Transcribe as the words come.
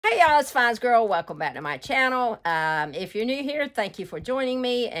Hey y'all, it's Fines Girl. Welcome back to my channel. If you're new here, thank you for joining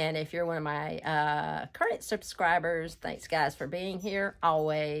me. And if you're one of my current subscribers, thanks guys for being here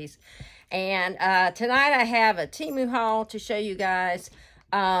always. And tonight I have a Temu haul to show you guys.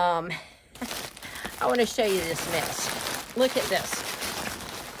 I want to show you this mess. Look at this.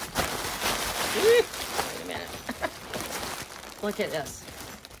 Wait a minute. Look at this.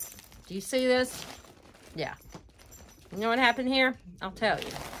 Do you see this? Yeah. You know what happened here? I'll tell you.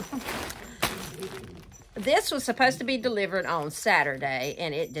 This was supposed to be delivered on Saturday,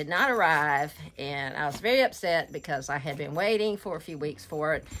 and it did not arrive, and I was very upset because I had been waiting for a few weeks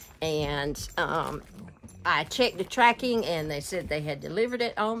for it, and I checked the tracking, and they said they had delivered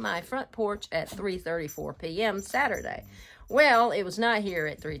it on my front porch at 3:34 p.m. Saturday. Well, it was not here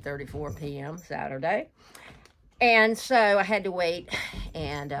at 3:34 p.m. Saturday, and so I had to wait,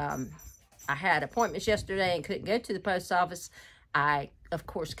 and I had appointments yesterday and couldn't go to the post office. I, of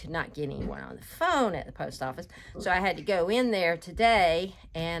course, could not get anyone on the phone at the post office. So I had to go in there today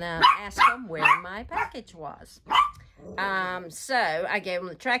and ask them where my package was. So I gave them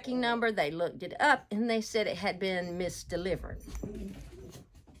the tracking number. They looked it up and they said it had been misdelivered.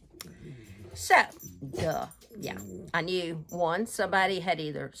 So, yeah, I knew, one, somebody had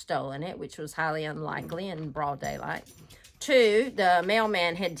either stolen it, which was highly unlikely in broad daylight. Two, the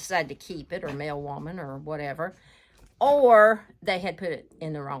mailman had decided to keep it, or mailwoman, or whatever, or they had put it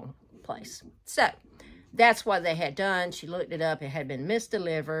in the wrong place. So that's what they had done. She looked it up. It had been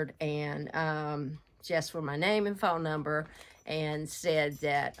misdelivered, and she asked for my name and phone number and said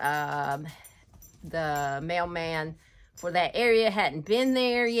that the mailman for that area hadn't been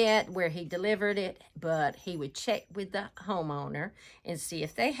there yet where he delivered it, but he would check with the homeowner and see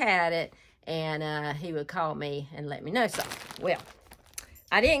if they had it, and he would call me and let me know something. Well,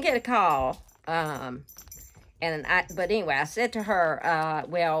 I didn't get a call, but anyway, I said to her,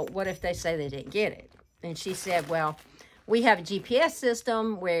 well, what if they say they didn't get it? And she said, well, we have a GPS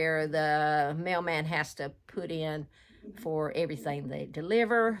system where the mailman has to put in for everything they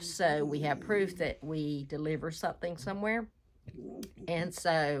deliver, so we have proof that we deliver something somewhere. And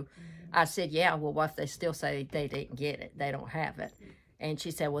so I said, yeah, well, what if they still say they didn't get it? They don't have it. And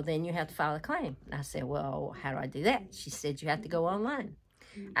she said, well, then you have to file a claim. And I said, well, how do I do that? She said, you have to go online.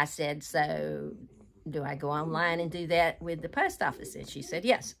 I said, so do I go online and do that with the post office? And she said,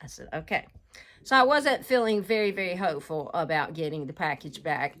 yes. I said, okay. So I wasn't feeling very, very hopeful about getting the package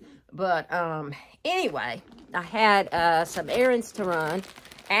back. But anyway, I had some errands to run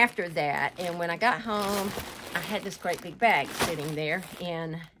after that. And when I got home, I had this great big bag sitting there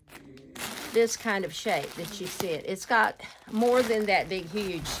in this kind of shape that you see it. It's got more than that big,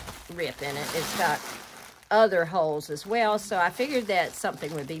 huge rip in it. It's got other holes as well. So I figured that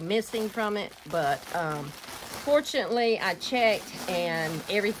something would be missing from it. But fortunately, I checked and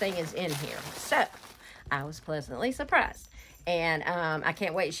everything is in here. So I was pleasantly surprised. And I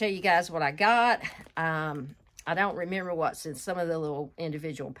can't wait to show you guys what I got. I don't remember what's in some of the little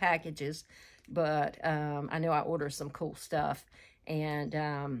individual packages, but I know I ordered some cool stuff.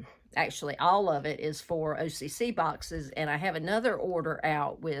 And actually, all of it is for OCC boxes. And I have another order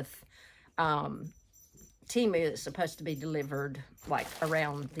out with Temu that's supposed to be delivered like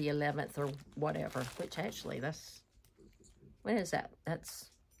around the 11th or whatever. Which actually, when is that? That's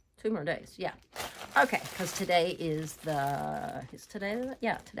 2 more days. Yeah. Okay, because today is today's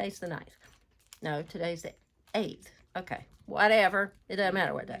the 9th. No, today's the 8th. Okay, whatever. It doesn't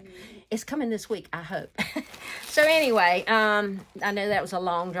matter what day. It's coming this week, I hope. So anyway, I know that was a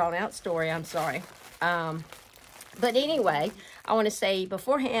long, drawn-out story. I'm sorry. But anyway, I want to say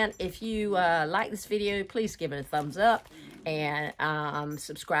beforehand, if you like this video, please give it a thumbs up. And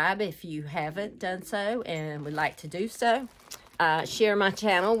subscribe if you haven't done so and would like to do so. Share my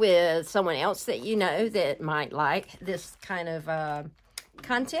channel with someone else that you know that might like this kind of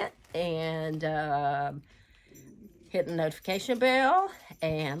content. And hit the notification bell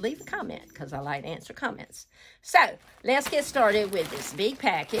and leave a comment because I like to answer comments. So let's get started with this big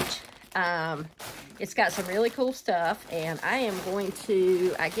package. It's got some really cool stuff, and I am going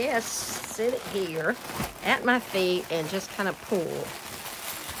to, I guess, sit it here at my feet and just kind of pull.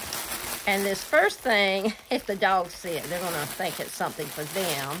 And this first thing, if the dogs see it, they're going to think it's something for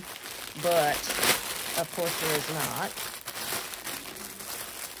them, but of course there is not.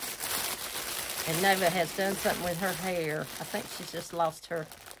 And Nova has done something with her hair. I think she's just lost her...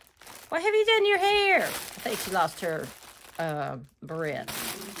 What have you done to your hair? I think she lost her barrette.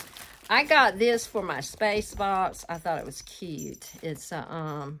 I got this for my space box. I thought it was cute. It's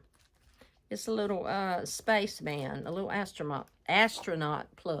a little spaceman, a little astronaut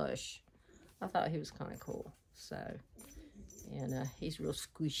plush. I thought he was kind of cool. So, And he's real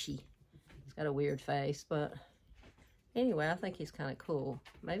squishy. He's got a weird face, but anyway, I think he's kind of cool.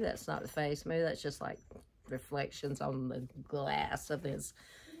 Maybe that's not the face. Maybe that's just like reflections on the glass of his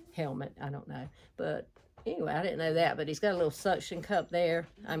helmet. I don't know. But anyway, I didn't know that. But he's got a little suction cup there.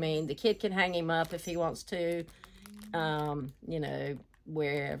 I mean, the kid can hang him up if he wants to, you know,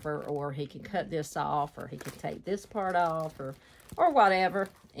 wherever. Or he can cut this off, or he can take this part off, or whatever.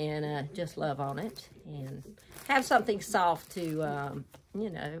 And just love on it. And have something soft to, you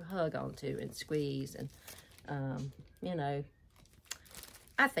know, hug onto and squeeze. And, you know,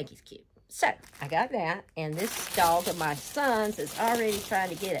 I think he's cute. So, I got that, and this dog of my son's is already trying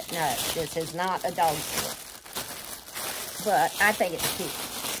to get it. No, this is not a dog store, but I think it's cute.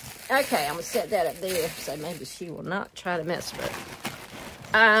 Okay, I'm going to set that up there, so maybe she will not try to mess with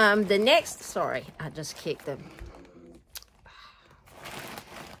it. The next, sorry, I just kicked them.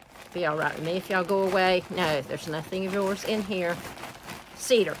 Be all right with me if y'all go away. No, there's nothing of yours in here.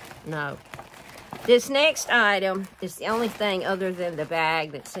 Cedar, no. This next item is the only thing other than the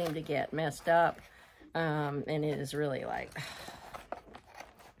bag that seemed to get messed up. And it is really like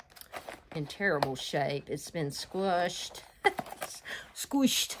in terrible shape. It's been squished.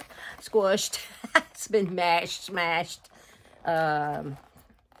 Squished. It's been mashed, smashed,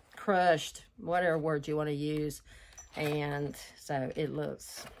 crushed, whatever word you want to use. And so it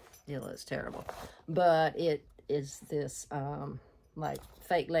looks terrible. But it is this like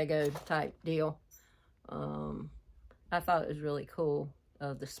fake Lego type deal. I thought it was really cool,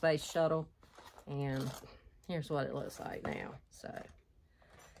 the space shuttle, and here's what it looks like now. So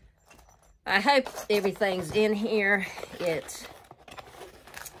I hope everything's in here. I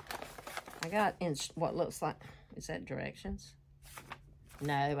got in what looks like, is that directions?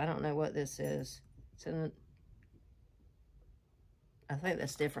 No, I don't know what this is. It's in, I think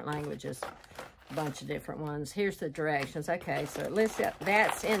that's different languages, a bunch of different ones. Here's the directions. Okay, so at least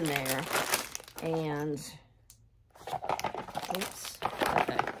that's in there. And, oops,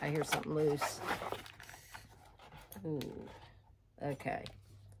 okay, I hear something loose. Ooh, okay.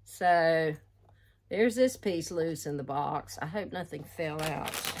 So, there's this piece loose in the box. I hope nothing fell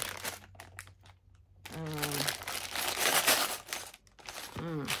out.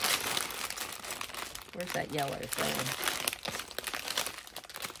 Where's that yellow thing?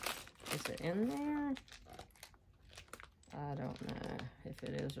 Is it in there? I don't know if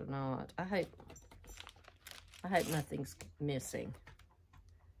it is or not. I hope nothing's missing.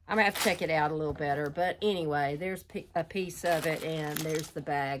 I'm gonna have to check it out a little better. But anyway, there's a piece of it, and there's the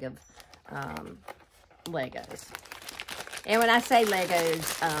bag of Legos. And when I say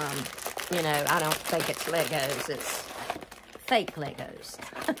Legos, you know, I don't think it's Legos. It's fake Legos.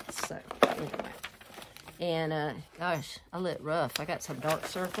 So anyway, and gosh, I look rough. I got some dark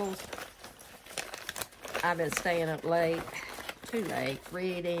circles. I've been staying up late, too late,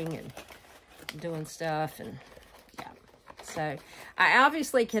 reading and doing stuff, and yeah. So, I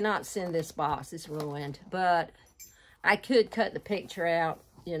obviously cannot send this box. It's ruined, but I could cut the picture out,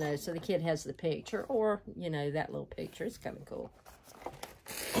 you know, so the kid has the picture, or, you know, that little picture. It's kind of cool.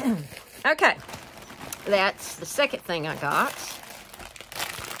 Okay, that's the second thing I got.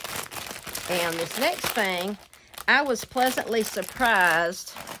 And this next thing, I was pleasantly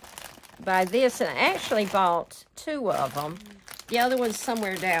surprised by this, and I actually bought 2 of them. The other one's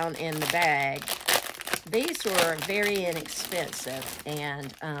somewhere down in the bag. These were very inexpensive,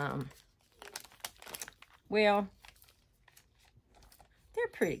 and well, they're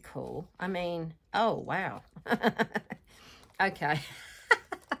pretty cool. I mean, oh wow. Okay.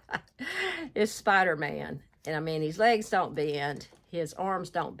 It's Spider-Man, and I mean, his legs don't bend, his arms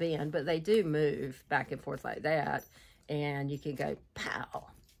don't bend, but they do move back and forth like that, and you can go pow.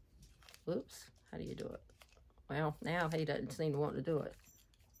 Oops, how do you do it? Well, now he doesn't seem to want to do it.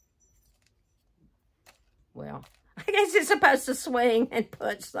 Well, I guess he's supposed to swing and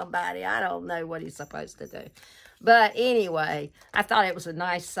punch somebody. I don't know what he's supposed to do. But anyway, I thought it was a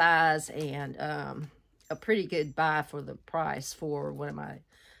nice size and a pretty good buy for the price for one of my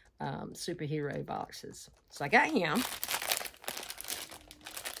superhero boxes. So I got him.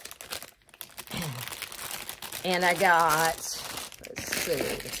 And I got, let's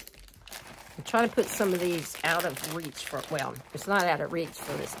see. I'm trying to put some of these out of reach for, well, it's not out of reach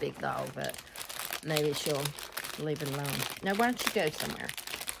for this big dog, but maybe she'll leave it alone. Now, why don't you go somewhere?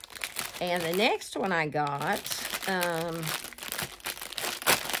 And the next one I got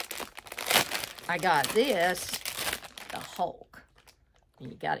this, the Hulk.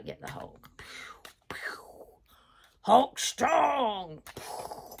 And you got to get the Hulk. Hulk strong.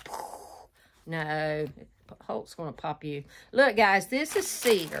 No, Hulk's going to pop you. Look, guys, this is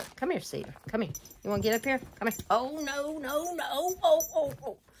Cedar. Come here, Cedar. Come here. You want to get up here? Come here. Oh, no, no, no. Oh, oh,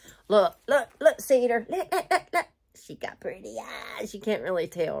 oh. Look, look, look, Cedar. Look, look, look, look. She got pretty eyes. You can't really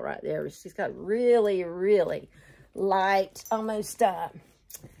tell right there. She's got really, really light, almost, kind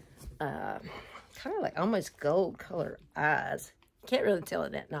of like almost gold color eyes. Can't really tell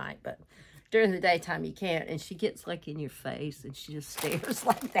it at night, but during the daytime you can't. And she gets like in your face and she just stares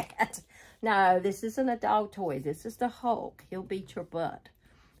like that. No, this isn't a dog toy. This is the Hulk. He'll beat your butt.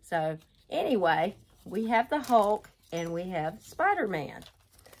 So anyway, we have the Hulk and we have Spider-Man.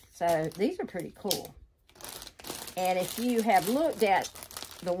 So these are pretty cool. And if you have looked at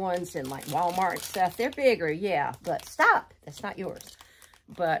the ones in like Walmart and stuff, they're bigger, yeah. But stop. That's not yours.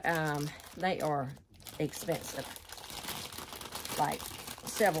 But they are expensive. Like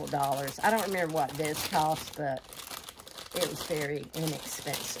several dollars. I don't remember what this cost, but it was very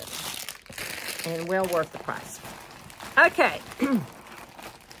inexpensive. And well worth the price. Okay.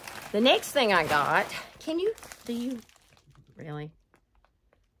 The next thing I got, do you really?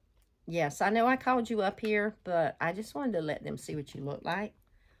 Yes, I know I called you up here, but I just wanted to let them see what you look like.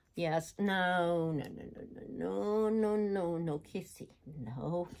 Yes, no, no, no, no, no, no, no, no, kissy.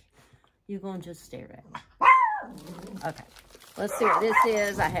 No, you're going to just stare at me. Okay, let's see what this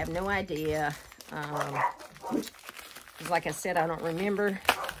is. I have no idea. Like I said, I don't remember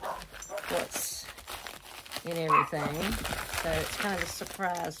what's in everything. So it's kind of a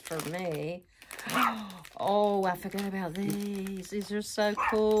surprise for me. Oh, I forgot about these. These are so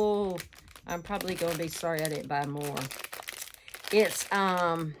cool. I'm probably going to be sorry I didn't buy more. It's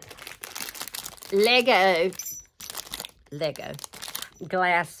Lego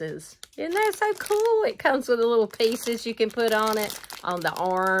glasses. Isn't that so cool? It comes with the little pieces you can put on it, on the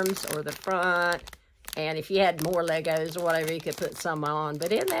arms or the front. And if you had more Legos or whatever, you could put some on.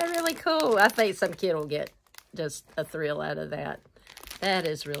 But isn't that really cool? I think some kid will get just a thrill out of that. That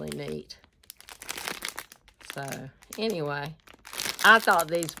is really neat. So, anyway, I thought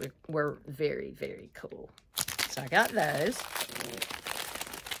these were very, very cool. So, I got those.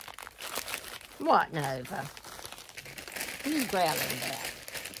 What, Nova? Who's grabbing that?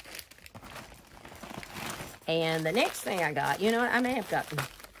 And the next thing I got, you know what? I may have gotten...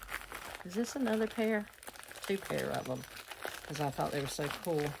 Is this another pair? 2 pair of them. Because I thought they were so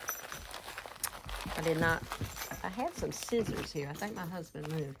cool. I did not... I had some scissors here. I think my husband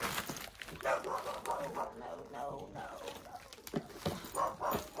moved. No, no, no, no.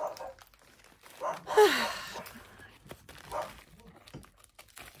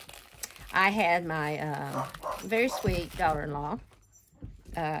 I had my very sweet daughter-in-law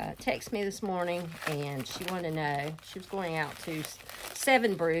text me this morning, and she wanted to know, she was going out to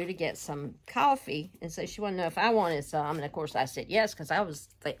 7 Brew to get some coffee, and so she wanted to know if I wanted some, and of course I said yes, because I was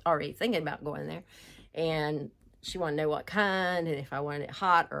already thinking about going there, and she wanted to know what kind, and if I wanted it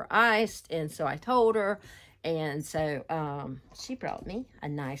hot or iced, and so I told her, and so she brought me a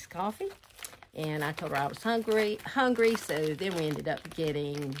nice coffee, and I told her I was hungry, so then we ended up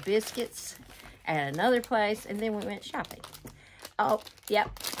getting biscuits at another place, and then we went shopping. Oh,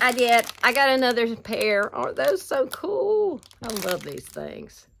 yep, I did. I got another pair. Aren't those so cool? I love these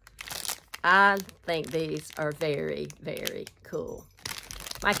things. I think these are very, very cool.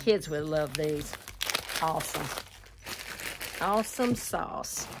 My kids would love these. Awesome. Awesome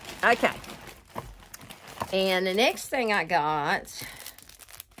sauce. Okay. And the next thing I got,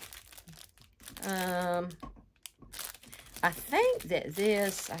 I think that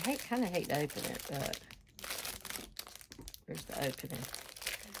this, I kind of hate to open it, but here's the opening.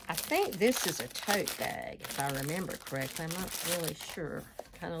 I think this is a tote bag, if I remember correctly. I'm not really sure.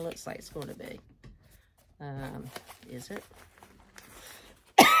 Kind of looks like it's going to be. Is it?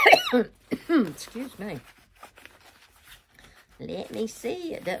 Excuse me. Let me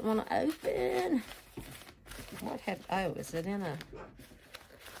see. It doesn't want to open. What have... Oh, is it in a...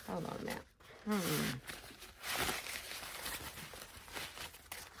 Hold on a minute.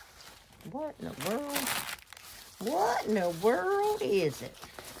 What in the world? What in the world is it?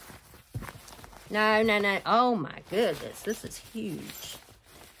 No, no, no. Oh, my goodness. This is huge.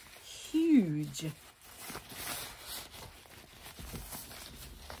 Huge.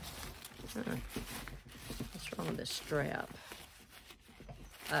 What's wrong with the strap?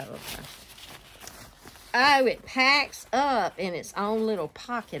 Oh, okay. Oh, it packs up in its own little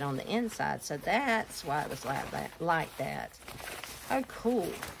pocket on the inside. So that's why it was like that. Oh, cool.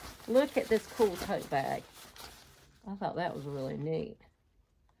 Look at this cool tote bag. I thought that was really neat.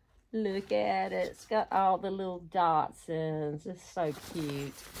 Look at it. It's got all the little dots and it's so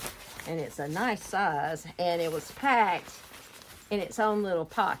cute. And it's a nice size. And it was packed in its own little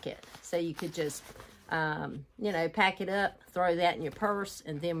pocket. So you could just you know, pack it up, throw that in your purse,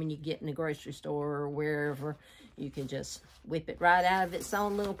 and then when you get in the grocery store or wherever, you can just whip it right out of its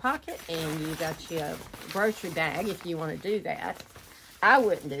own little pocket, and you got your grocery bag if you want to do that. I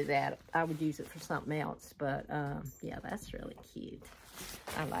wouldn't do that. I would use it for something else, but yeah, that's really cute.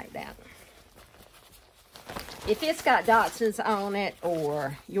 I like that. If it's got Dachshunds on it,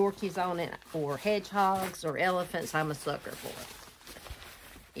 or Yorkies on it, or hedgehogs, or elephants, I'm a sucker for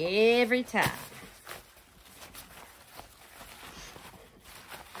it. Every time.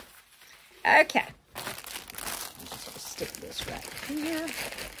 Okay. Just stick this right here.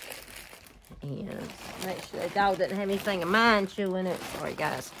 And make sure the dog doesn't have anything of mine chewing it. Sorry,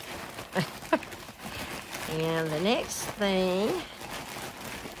 guys. And the next thing...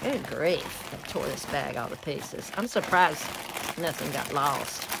 Good grief, I tore this bag all to pieces. I'm surprised nothing got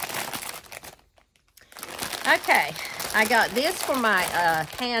lost. Okay, I got this for my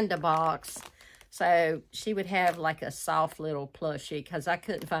panda box. So she would have like a soft little plushie because I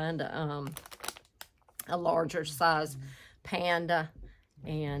couldn't find a larger size panda.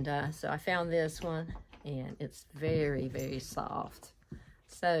 And so I found this one, and it's very, very soft.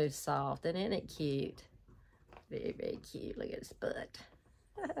 So soft, and isn't it cute? Very, very cute. Look at his butt.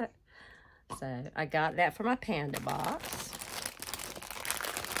 So I got that for my panda box.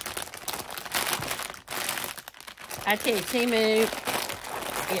 I tell you, Temu,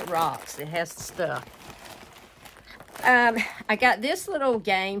 it rocks. It has the stuff. I got this little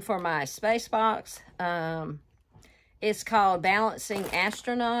game for my space box. It's called Balancing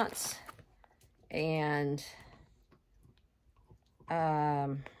Astronauts. And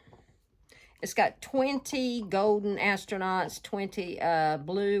it's got 20 golden astronauts, 20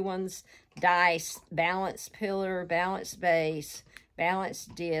 blue ones, dice, balance pillar, balance base, balance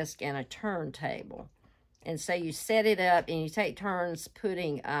disc, and a turntable. And so you set it up and you take turns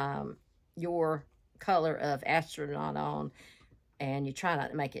putting your color of astronaut on, and you try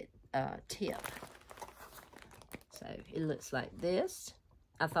not to make it tip. So it looks like this.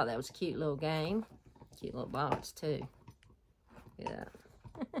 I thought that was a cute little game. Cute little box too. Yeah.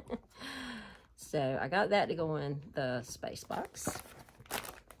 So I got that to go in the space box.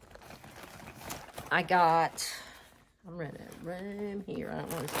 I got, I'm running out of room here. I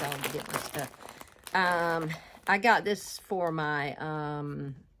don't want this dog to get my stuff. I got this for my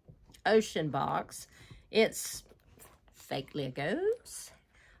ocean box. It's fake Legos.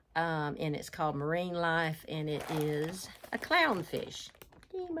 And it's called Marine Life, and it is a clownfish.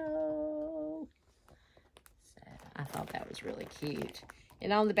 Temu. So I thought that was really cute.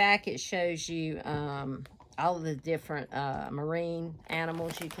 And on the back, it shows you all of the different marine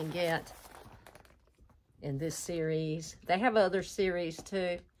animals you can get in this series. They have other series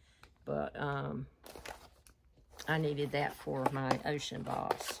too, but I needed that for my ocean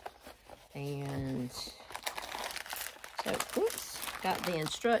box. And so, oops, got the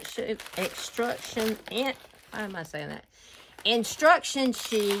instruction, and how am I saying that? Instruction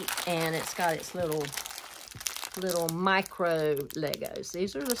sheet, and it's got its little micro Legos.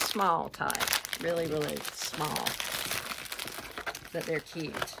 These are the small type, really, really small, but they're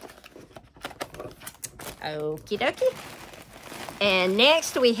cute. Okie dokie. And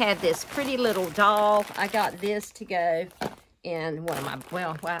next we have this pretty little doll. I got this to go in one of my,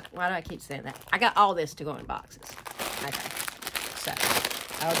 well, why do I keep saying that? I got all this to go in boxes. Okay, so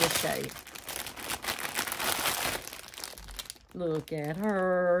I'll just show you. Look at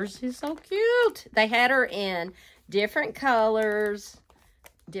her. She's so cute. They had her in different colors,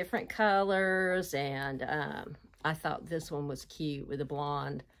 and I thought this one was cute with the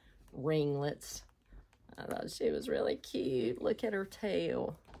blonde ringlets. I thought she was really cute. Look at her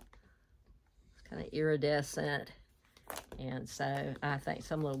tail. It's kind of iridescent. And so I think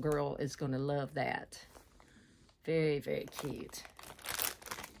some little girl is going to love that. Very, very cute.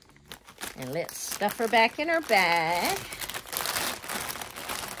 And let's stuff her back in her bag.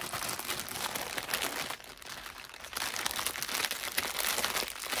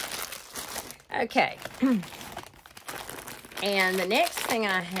 Okay. And the next thing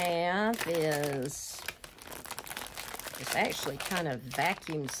I have is, it's actually kind of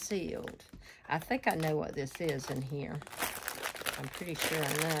vacuum sealed. I think I know what this is in here. I'm pretty sure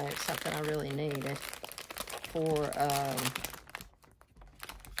I know. It's something I really needed for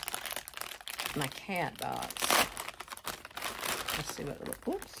my cat box. Let's see what it looks.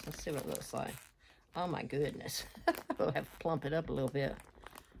 Whoops. Let's see what it looks like. Oh my goodness. We'll have to plump it up a little bit.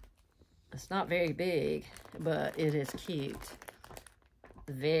 It's not very big, but it is cute.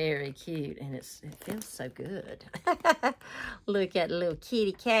 Very cute, and it feels so good. Look at the little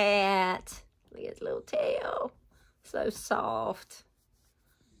kitty cat. Look at his little tail. So soft.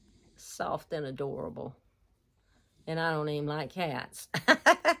 soft and adorable. And I don't even like cats.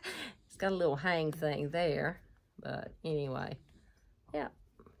 It's got a little hang thing there. But anyway, yeah,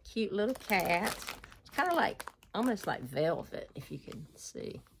 cute little cat. It's kind of like, almost like velvet, if you can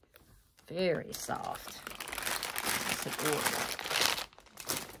see. Very soft. It's adorable.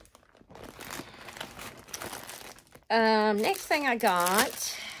 Next thing I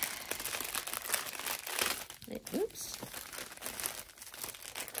got, oops.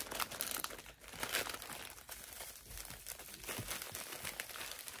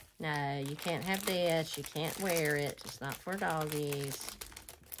 No, you can't have this. You can't wear it. It's not for doggies.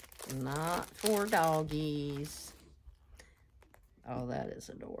 Not for doggies. Oh, that is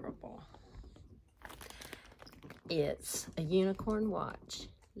adorable. It's a unicorn watch.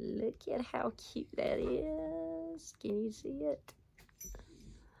 Look at how cute that is. Can you see it?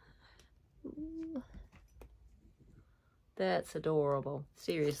 Ooh. That's adorable.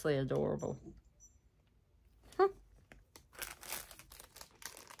 Seriously adorable.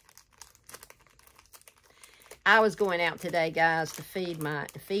 I was going out today, guys, to feed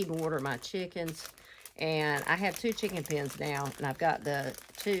and water my chickens. And I have 2 chicken pens now, and I've got the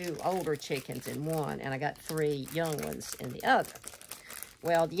 2 older chickens in one, and I got 3 young ones in the other.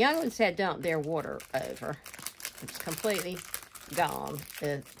 Well, the young ones had dumped their water over. It's completely gone.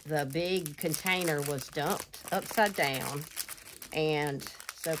 The big container was dumped upside down, and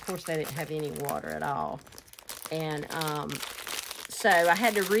so, of course, they didn't have any water at all. And so I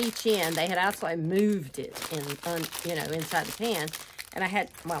had to reach in. They had actually moved it in, inside the pen, and I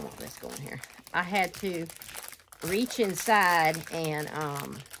had, well, I want this going here. I had to reach inside and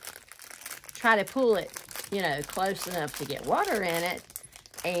try to pull it, close enough to get water in it.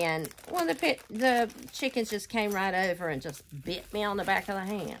 And one of the chickens just came right over and just bit me on the back of the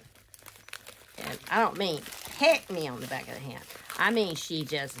hand. And I don't mean peck me on the back of the hand. I mean she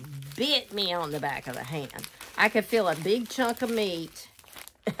just bit me on the back of the hand. I could feel a big chunk of meat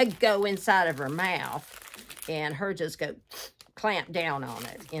go inside of her mouth and her just go clamp down on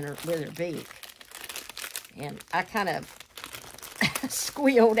it with her beak. And I kind of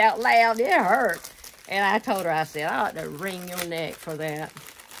squealed out loud. It hurt. And I told her, I said, I ought to wring your neck for that.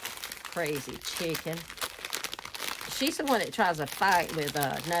 Crazy chicken. She's the one that tries to fight with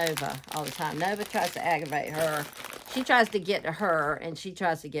Nova all the time. Nova tries to aggravate her. She tries to get to her, and she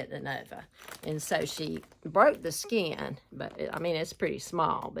tries to get to Nova. And so she broke the skin, but I mean, it's pretty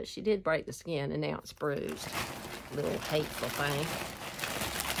small, but she did break the skin, and now it's bruised. Little hateful thing.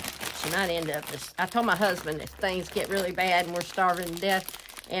 She might end up just, I told my husband, if things get really bad and we're starving to death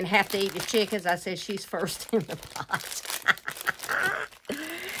and have to eat the chickens, I said, she's first in the pot.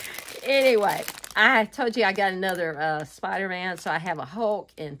 Anyway, I told you I got another Spider-Man, so I have a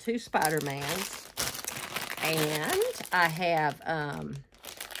Hulk and 2 Spider-Mans. And I have Iron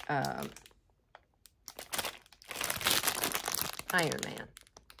Man.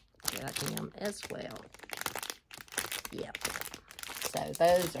 Got him as well. Yep. So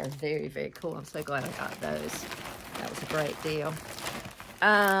those are very, very cool. I'm so glad I got those. That was a great deal.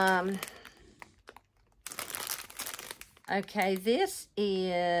 Okay, this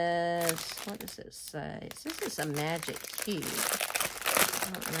is, what does it say? This is a magic cube. I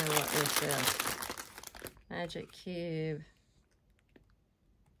don't know what this is. Magic cube.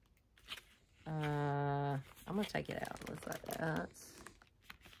 I'm going to take it out. Looks like that.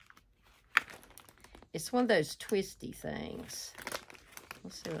 It's one of those twisty things.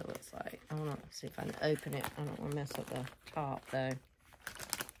 Let's see what it looks like. I want to see if I can open it. I don't want to mess up the top, though.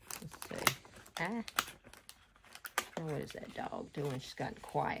 Let's see. Ah. Oh, what is that dog doing? She's gotten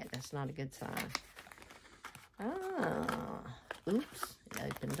quiet. That's not a good sign. Ah. Oops. It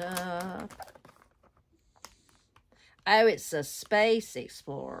opened up. Oh, it's a Space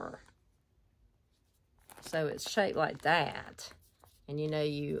Explorer. So it's shaped like that. And,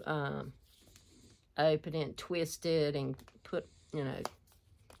 you open it and twist it and put, get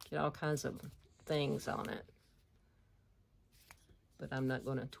all kinds of things on it. But I'm not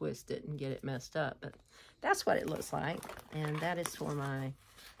going to twist it and get it messed up. But that's what it looks like. And that is for my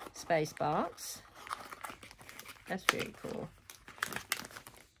space box. That's very cool.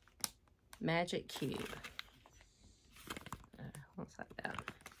 Magic cube. Looks like that.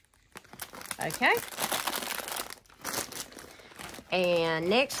 Okay. And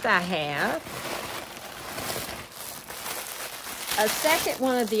next I have a second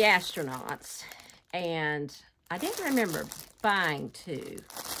one of the astronauts. And I didn't remember buying 2.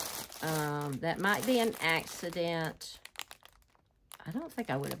 That might be an accident. I don't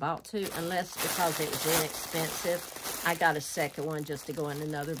think I would have bought 2 unless because it was inexpensive. I got a second one just to go in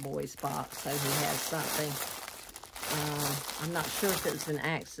another boy's box so he has something. I'm not sure if it's an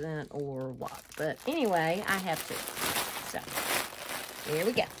accident or what. But anyway, I have two. So, here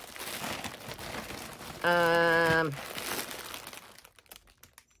we go.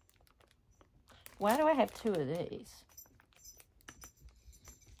 Why do I have two of these?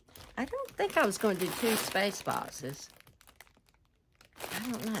 I don't think I was going to do two space boxes. I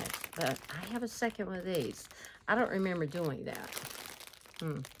don't know, but I have a second one of these. I don't remember doing that.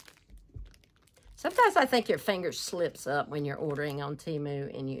 Sometimes I think your finger slips up when you're ordering on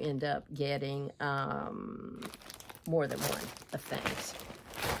Temu and you end up getting more than one of things.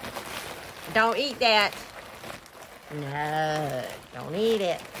 Don't eat that. No, don't eat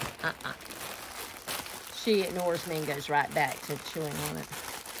it. She ignores me and goes right back to chewing on it.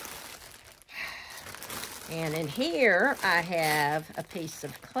 And in here, I have a piece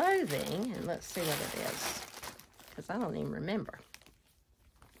of clothing. And let's see what it is. Because I don't even remember.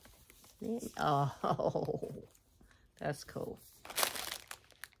 Oh, that's cool.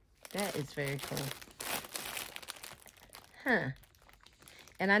 That is very cool. Huh.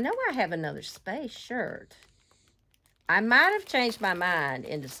 And I know I have another space shirt. I might have changed my mind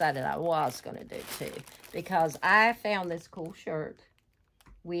and decided I was going to do two. Because I found this cool shirt,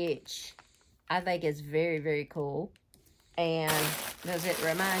 which I think is very, very cool. And does it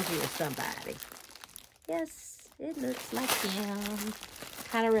remind you of somebody? Yes, it looks like him.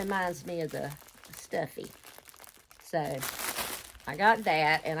 Kind of reminds me of the Stuffy. So, I got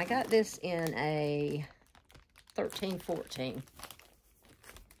that. And I got this in a 13-14.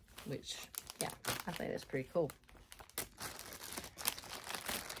 Which, yeah, I think that's pretty cool.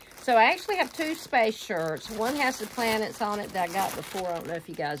 So, I actually have two space shirts. One has the planets on it that I got before. I don't know if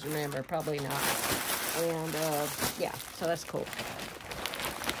you guys remember. Probably not. And, yeah, so that's cool.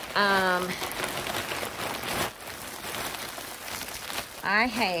 I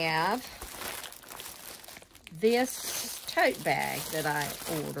have this tote bag that I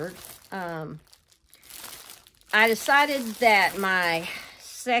ordered. I decided that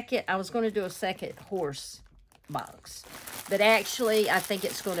I was going to do a second horse box. But actually, I think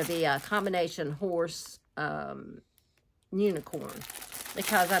it's going to be a combination horse unicorn.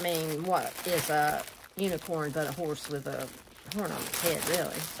 Because, I mean, what is a unicorn but a horse with a horn on its head,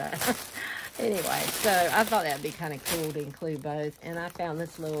 really? So, anyway, so I thought that would be kind of cool to include both. And I found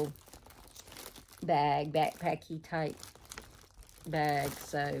this little bag, backpacky type bag.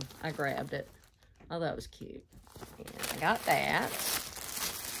 So, I grabbed it. I thought it was cute. And I got that.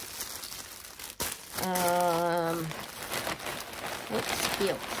 What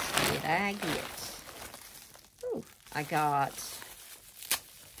skills did I get? Ooh, I got,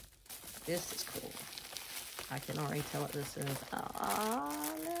 this is cool. I can already tell what this is.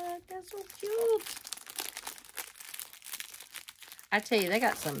 Oh, look, that's so cute. I tell you, they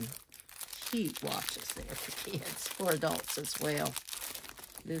got some cute watches there for kids, for adults as well.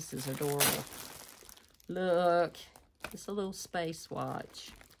 This is adorable. Look, it's a little space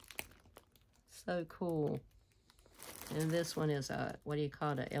watch. So cool. And this one is a, what do you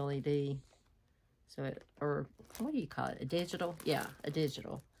call it, a LED? So it, or what do you call it, a digital? Yeah, a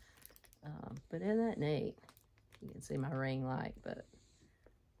digital. But isn't that neat? You can see my ring light, but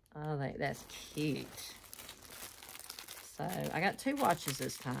I think that's cute. So I got two watches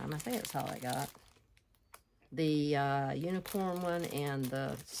this time. I think that's all I got. The unicorn one and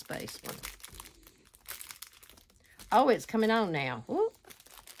the space one. Oh, it's coming on now. Whoop.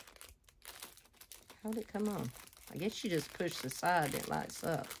 How did it come on? I guess you just push the side and it lights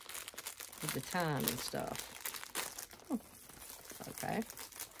up with the time and stuff. Okay.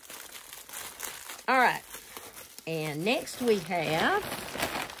 All right. And next we have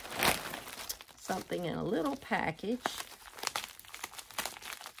something in a little package.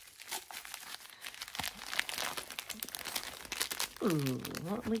 Ooh,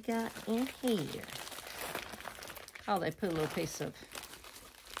 what we got in here? Oh, they put a little piece of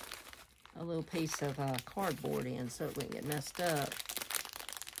cardboard in so it wouldn't get messed up.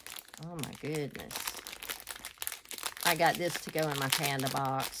 Oh my goodness. I got this to go in my Panda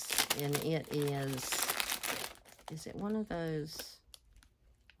box, and it is it one of those,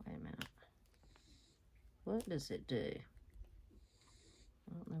 wait a minute. What does it do?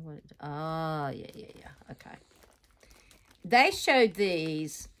 I don't know what it does. Oh, yeah. Okay. They showed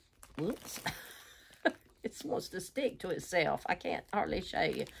these, whoops. It wants to stick to itself. I can't hardly show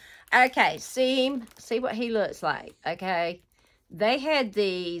you. Okay, see what he looks like, okay? They had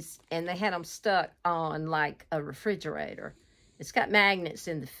these, and they had them stuck on, like, a refrigerator. It's got magnets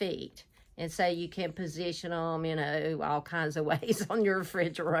in the feet. And so you can position them, you know, all kinds of ways on your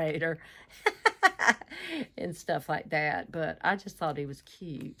refrigerator. And stuff like that. But I just thought he was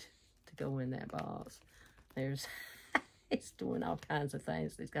cute to go in that box. There's He's doing all kinds of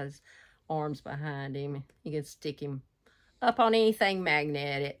things. He's got his arms behind him. You can stick him up on anything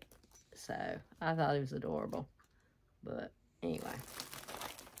magnetic. So I thought he was adorable. But anyway.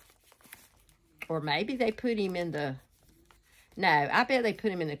 Or maybe they put him in the... No, I bet they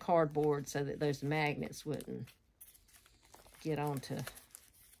put him in the cardboard so that those magnets wouldn't get onto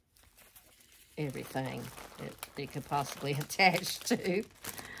everything that it could possibly attach to.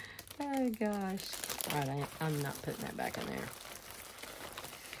 Oh, gosh. All right, I'm not putting that back in there.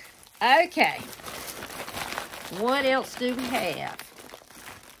 Okay. What else do we have?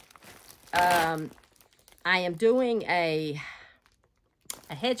 I am doing a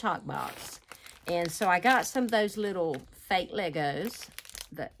hedgehog box. And so I got some of those little fake Legos,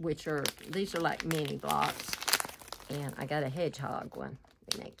 these are like mini blocks. And I got a hedgehog one.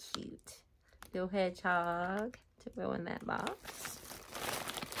 Isn't that cute? Little hedgehog to go in that box.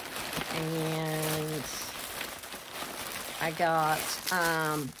 And I got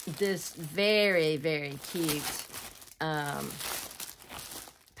this very, very cute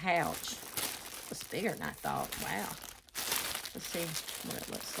pouch. It's bigger than I thought. Wow. Let's see what it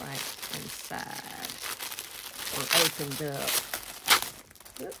looks like inside. Or opened up.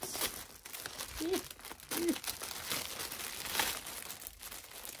 Oops.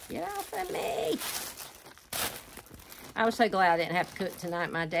 Get off of me. I was so glad I didn't have to cook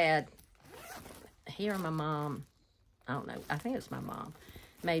tonight. My dad, he or my mom, I don't know, I think it's my mom,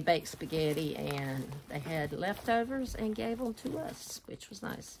 made baked spaghetti, and they had leftovers and gave them to us, which was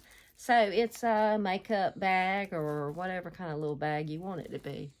nice. So it's a makeup bag or whatever kind of little bag you want it to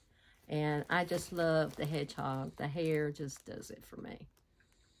be. And I just love the hedgehog. The hair just does it for me.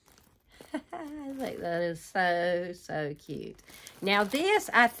 I think that is so, so cute. Now this,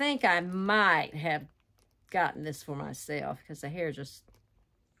 I think I might have gotten this for myself because the hair just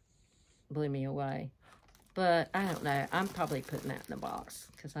blew me away. But I don't know. I'm probably putting that in the box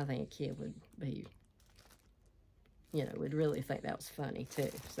because I think a kid would be, you know, would really think that was funny too.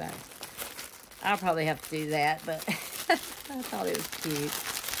 So I'll probably have to do that, but I thought it was cute.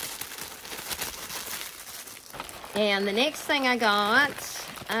 And the next thing I got,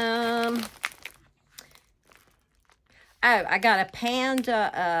 I got a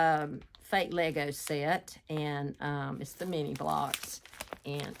Panda fake Lego set, and it's the mini blocks,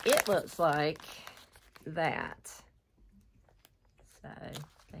 and it looks like that. So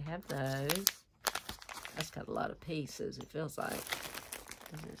they have those. That's got a lot of pieces, it feels like.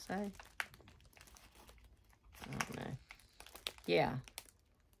 Does it say? I don't know. Yeah.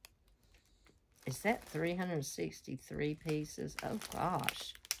 Is that 363 pieces? Oh,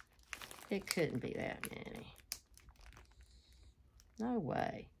 gosh. It couldn't be that many. No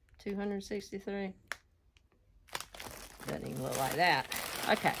way. 263? Doesn't even look like that.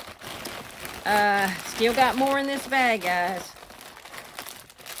 Okay. Still got more in this bag, guys.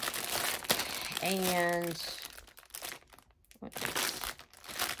 And... what is this?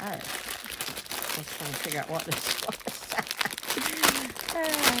 Oh. I was trying to figure out what this was.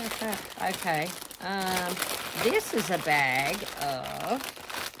 Okay. This is a bag of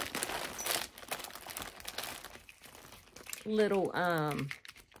little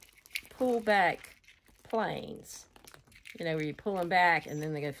pull back planes. You know, where you pull them back and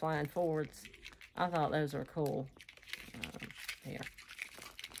then they go flying forwards. I thought those were cool. Here.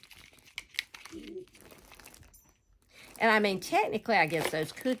 And I mean, technically, I guess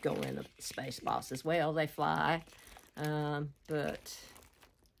those could go in the space box as well. They fly. But,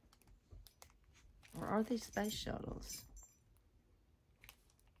 or are these space shuttles?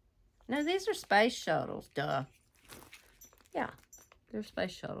 No, these are space shuttles, duh. Yeah, they're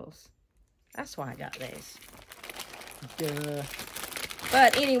space shuttles. That's why I got these. Duh.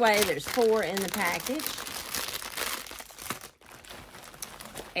 But anyway, there's 4 in the package.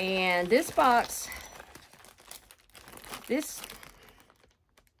 And this box, I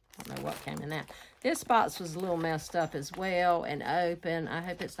don't know what came in that. This box was a little messed up as well and open. I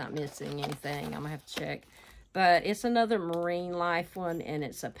hope it's not missing anything. I'm going to have to check. But it's another marine life one, and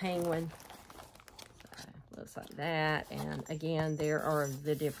it's a penguin. So, looks like that. And again, there are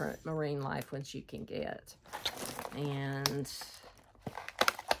the different marine life ones you can get. And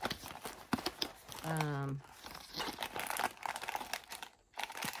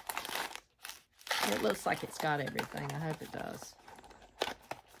it looks like it's got everything. I hope it does.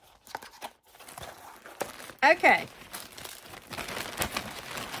 Okay.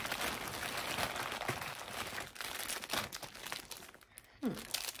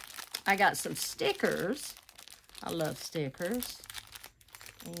 I got some stickers. I love stickers.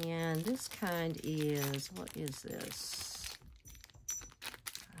 And this kind is, what is this?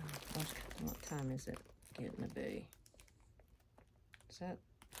 What time is it getting to be? that?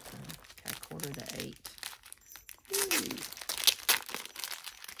 Okay, 7:45. Ooh.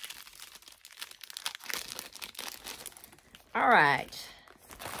 All right.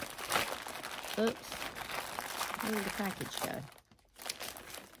 Oops. Where did the package go?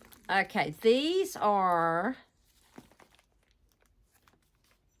 Okay, these are...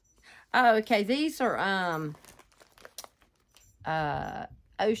 Oh, okay, these are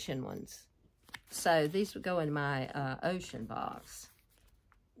ocean ones. So these would go in my ocean box.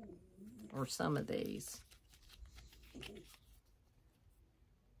 Or some of these.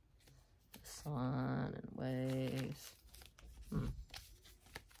 Sun and waves.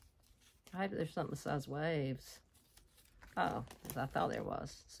 I hope there's something besides waves. Oh, as I thought there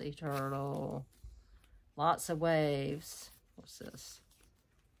was. Sea turtle. Lots of waves. What's this?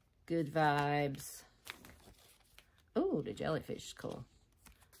 Good vibes. Oh, the jellyfish is cool.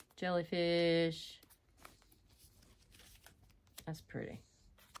 Jellyfish. That's pretty.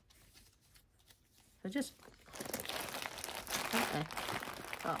 So just... Okay.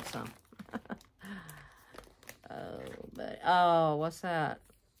 Awesome. Oh, but... Oh, what's that?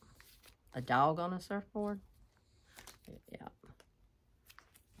 A dog on a surfboard? Yeah.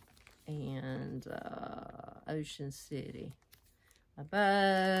 And Ocean City. A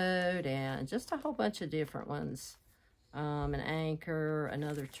boat and just a whole bunch of different ones. An anchor,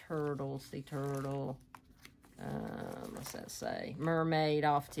 another turtle, sea turtle. What's that say? Mermaid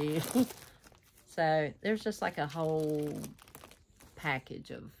off too. So there's just like a whole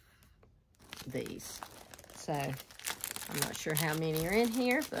package of these. So I'm not sure how many are in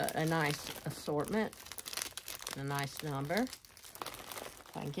here, but a nice assortment. A nice number.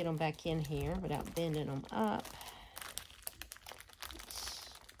 If I can get them back in here without bending them up.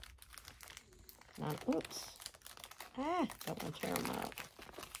 Oops. Ah, don't want to tear them up.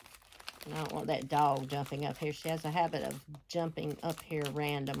 And I don't want that dog jumping up here. She has a habit of jumping up here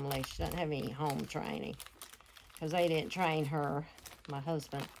randomly. She doesn't have any home training. Because they didn't train her. My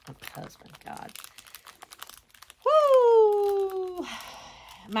husband, God. Woo!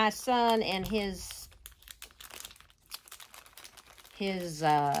 My son and his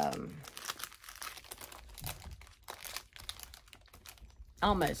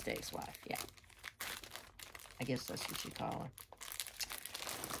almost ex-wife, yeah. I guess that's what you call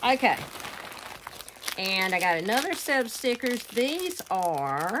her. Okay. And I got another set of stickers. These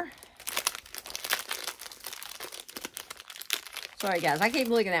are... Sorry, guys. I keep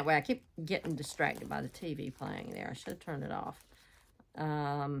looking that way. I keep getting distracted by the TV playing there. I should have turned it off.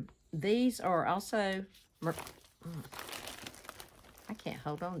 These are also... I can't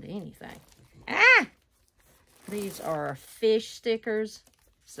hold on to anything. Ah! These are fish stickers.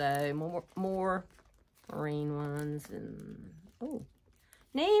 So, more marine ones. And, oh,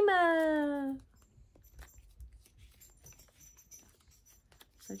 Nemo!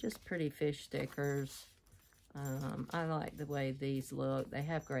 So, just pretty fish stickers. I like the way these look. They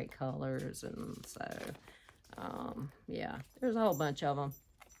have great colors. And so, yeah. There's a whole bunch of them.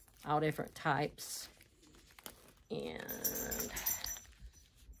 All different types. And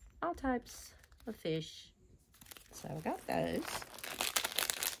all types of fish. So I got those.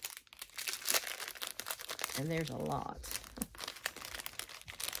 And there's a lot.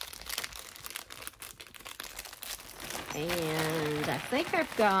 And I think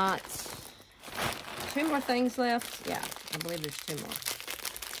I've got 2 more things left. Yeah, I believe there's 2 more.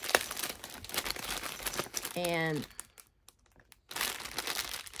 And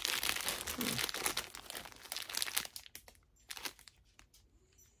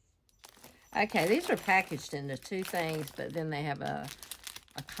okay, these are packaged into 2 things, but then they have a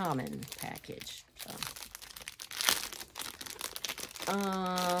common package. So.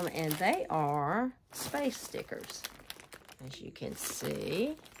 And they are space stickers, as you can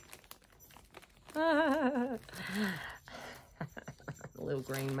see. Little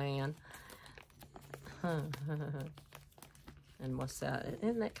green man. And what's that?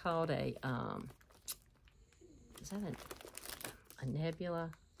 Isn't that called a, is that a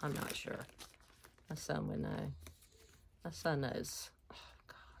nebula? I'm not sure. My son would know. My son knows, oh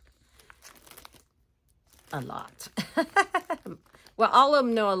God, a lot. Well, all of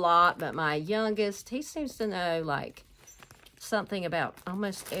them know a lot, but my youngest, he seems to know, like, something about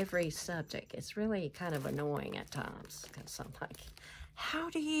almost every subject. It's really kind of annoying at times, because I'm like, how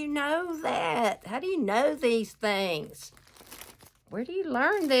do you know that? How do you know these things? Where do you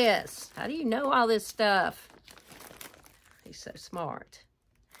learn this? How do you know all this stuff? He's so smart.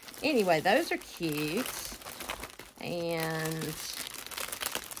 Anyway, those are cute. And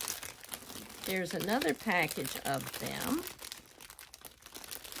there's another package of them.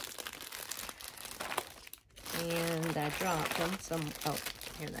 And I dropped them. Oh,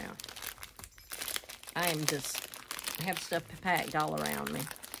 here they are. I have stuff packed all around me.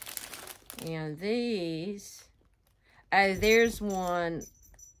 And these, oh, there's one,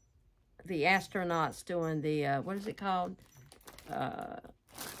 the astronauts doing the, what is it called?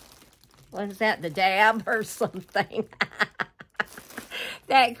 What is that, the dab or something?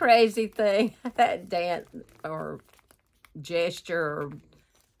 That crazy thing, that dance or gesture or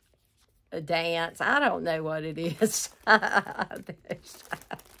a dance. I don't know what it is.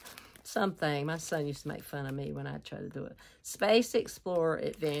 Something. My son used to make fun of me when I tried to do it. Space Explorer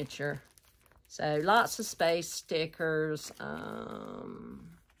Adventure. So lots of space stickers.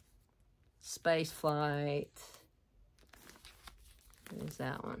 Space flight. There's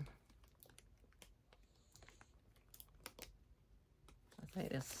that one. I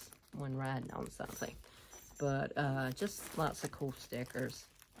think that's one riding on something. But just lots of cool stickers.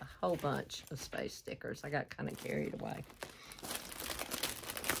 A whole bunch of space stickers. I got kind of carried away.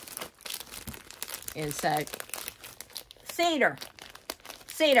 And so, Cedar,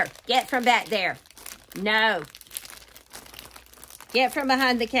 get from back there. No. Get from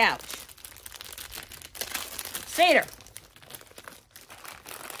behind the couch. Cedar.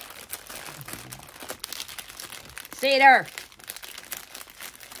 Cedar.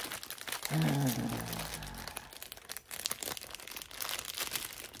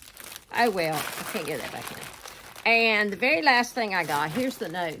 Oh, well, I can't get that back in. And the very last thing I got, here's the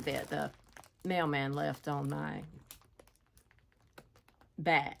note that the mailman left on my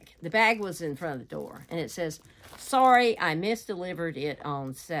bag. The bag was in front of the door, and it says, sorry, I misdelivered it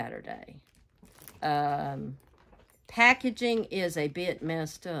on Saturday. Packaging is a bit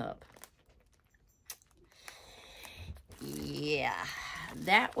messed up. Yeah,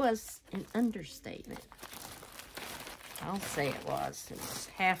 that was an understatement. I'll say it was. It was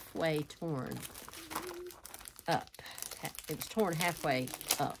halfway torn up. It was torn halfway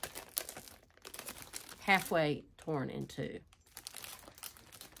up. Halfway torn in two.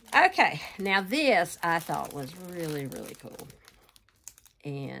 Okay, now this I thought was really, really cool.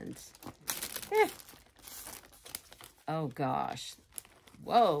 And, oh gosh.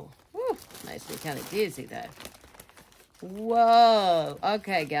 Whoa. Woo. Makes me kind of dizzy though. Whoa.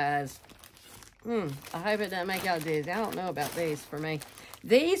 Okay, guys. I hope it doesn't make y'all dizzy. I don't know about these for me.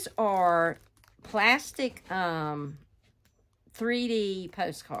 These are plastic 3D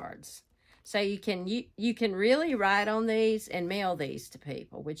postcards. So you can really write on these and mail these to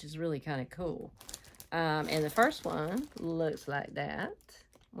people, which is really kind of cool. And the first one looks like that.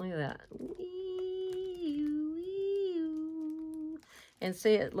 Look at that. And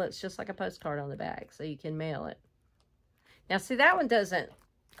see, it looks just like a postcard on the back, so you can mail it. Now, see, that one doesn't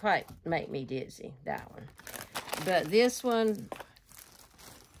quite make me dizzy, that one. But this one,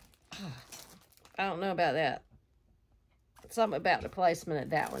 I don't know about that. Something about the placement of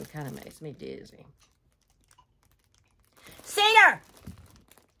that one kind of makes me dizzy. Cedar!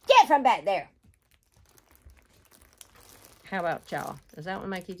 Get from back there! How about y'all? Does that one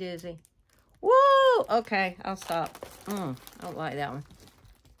make you dizzy? Woo! Okay, I'll stop. I don't like that one.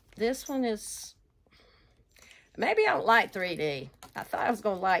 This one is... Maybe I don't like 3D. I thought I was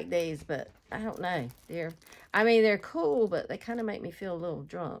going to like these, but I don't know. They're cool, but they kind of make me feel a little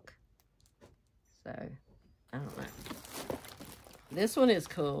drunk. So, I don't know. This one is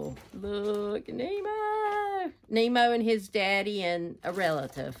cool. Look, Nemo. Nemo and his daddy and a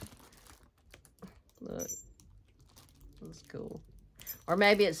relative. Look. That's cool. Or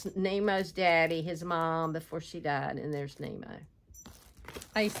maybe it's Nemo's daddy, his mom, before she died, and there's Nemo.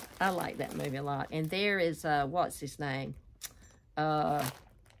 I like that movie a lot. And there is, what's his name? What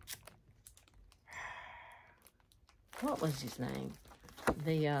was his name?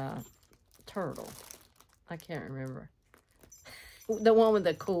 The turtle. I can't remember. The one with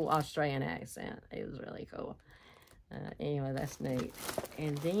the cool Australian accent. It was really cool. Anyway, that's neat.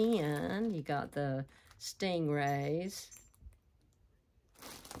 And then you got the stingrays.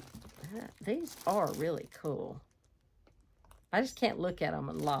 These are really cool. I just can't look at them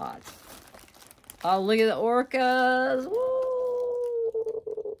a lot. Oh, look at the orcas.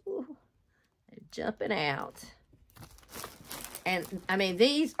 Woo! They're jumping out. And, I mean,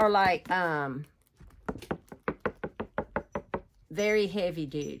 these are like, very heavy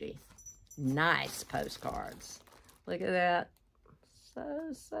duty. Nice postcards. Look at that.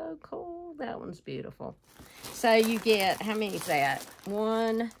 So cool. That one's beautiful. So you get, how many is that?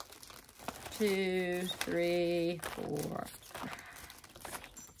 1, 2, 3, 4.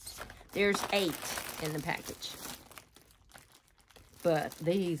 There's 8 in the package. But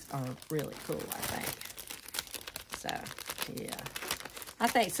these are really cool, I think. So, yeah. I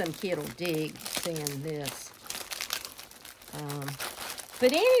think some kid will dig seeing this.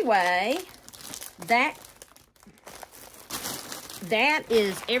 But anyway, that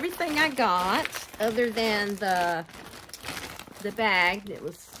is everything I got, other than the bag that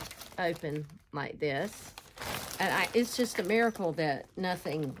was open like this. And it's just a miracle that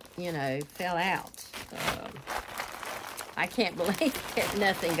nothing, you know, fell out. I can't believe that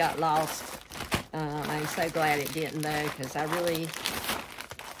nothing got lost. I'm so glad it didn't, though, because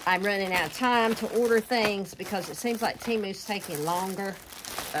I'm running out of time to order things because it seems like Temu's taking longer.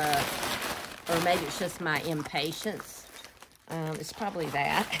 Or maybe it's just my impatience. It's probably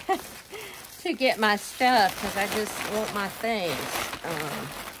that. To get my stuff, because I just want my things.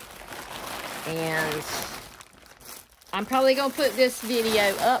 And I'm probably going to put this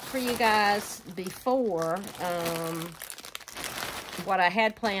video up for you guys before what I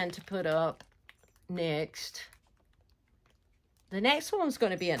had planned to put up next. The next one's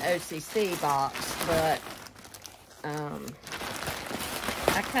going to be an OCC box, but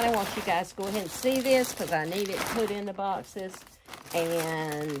I kind of want you guys to go ahead and see this because I need it put in the boxes.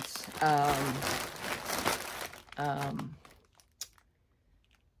 And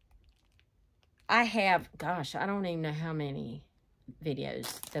I have, gosh, I don't even know how many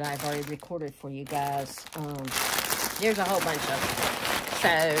videos that I've already recorded for you guys. There's a whole bunch of them.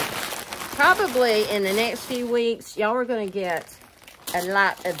 So probably in the next few weeks, y'all are going to get a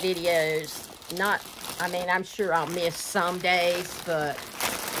lot of videos. I mean, I'm sure I'll miss some days, but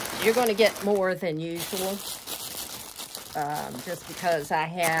you're going to get more than usual. Just because I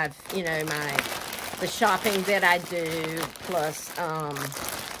have, you know, the shopping that I do, plus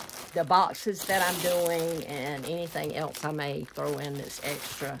the boxes that I'm doing, and anything else I may throw in that's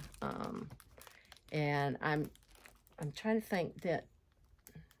extra. And I'm trying to think that,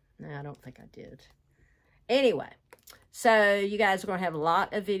 no, I don't think I did. Anyway, so you guys are going to have a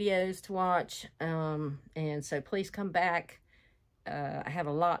lot of videos to watch, and so please come back. I have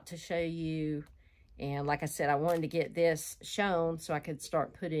a lot to show you, and like I said, I wanted to get this shown so I could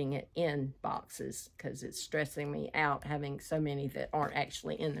start putting it in boxes, because it's stressing me out having so many that aren't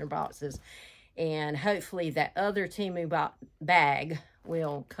actually in their boxes. And hopefully that other Temu bag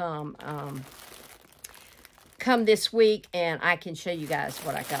will come this week, and I can show you guys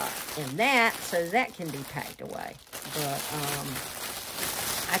what I got in that, so that can be packed away. But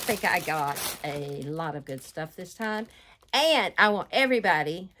I think I got a lot of good stuff this time, and I want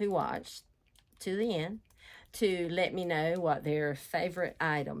everybody who watched to the end to let me know what their favorite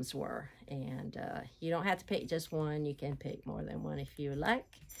items were. And you don't have to pick just one. You can pick more than one if you like.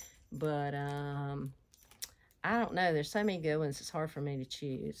 But I don't know. There's so many good ones. It's hard for me to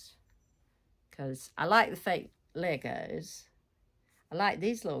choose, because I like the fake Legos. I like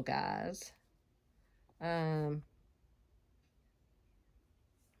these little guys. The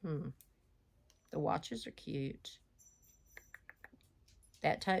watches are cute.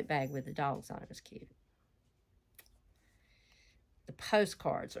 That tote bag with the dogs on it was cute. The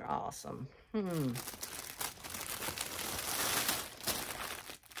postcards are awesome.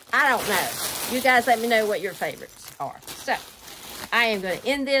 I don't know. You guys let me know what your favorites are. So, I am going to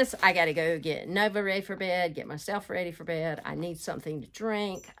end this. I got to go get Nova ready for bed, get myself ready for bed. I need something to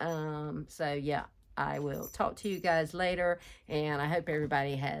drink. So, yeah, I will talk to you guys later. And I hope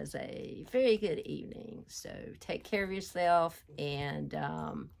everybody has a very good evening. So, take care of yourself. And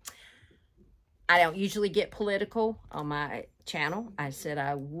I don't usually get political on my channel. I said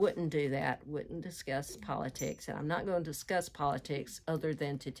I wouldn't do that, wouldn't discuss politics, and I'm not going to discuss politics other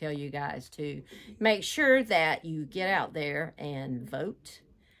than to tell you guys to make sure that you get out there and vote.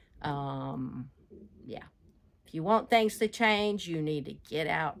 Yeah, if you want things to change, you need to get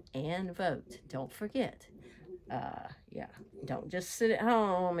out and vote. Don't forget. Yeah, don't just sit at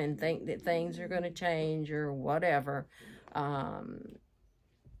home and think that things are going to change or whatever.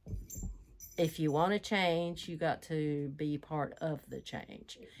 If you want to change, you got to be part of the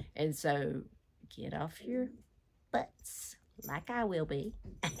change. And so get off your butts, like I will be,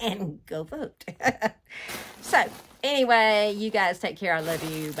 and go vote. So anyway, you guys take care. I love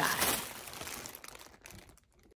you. Bye.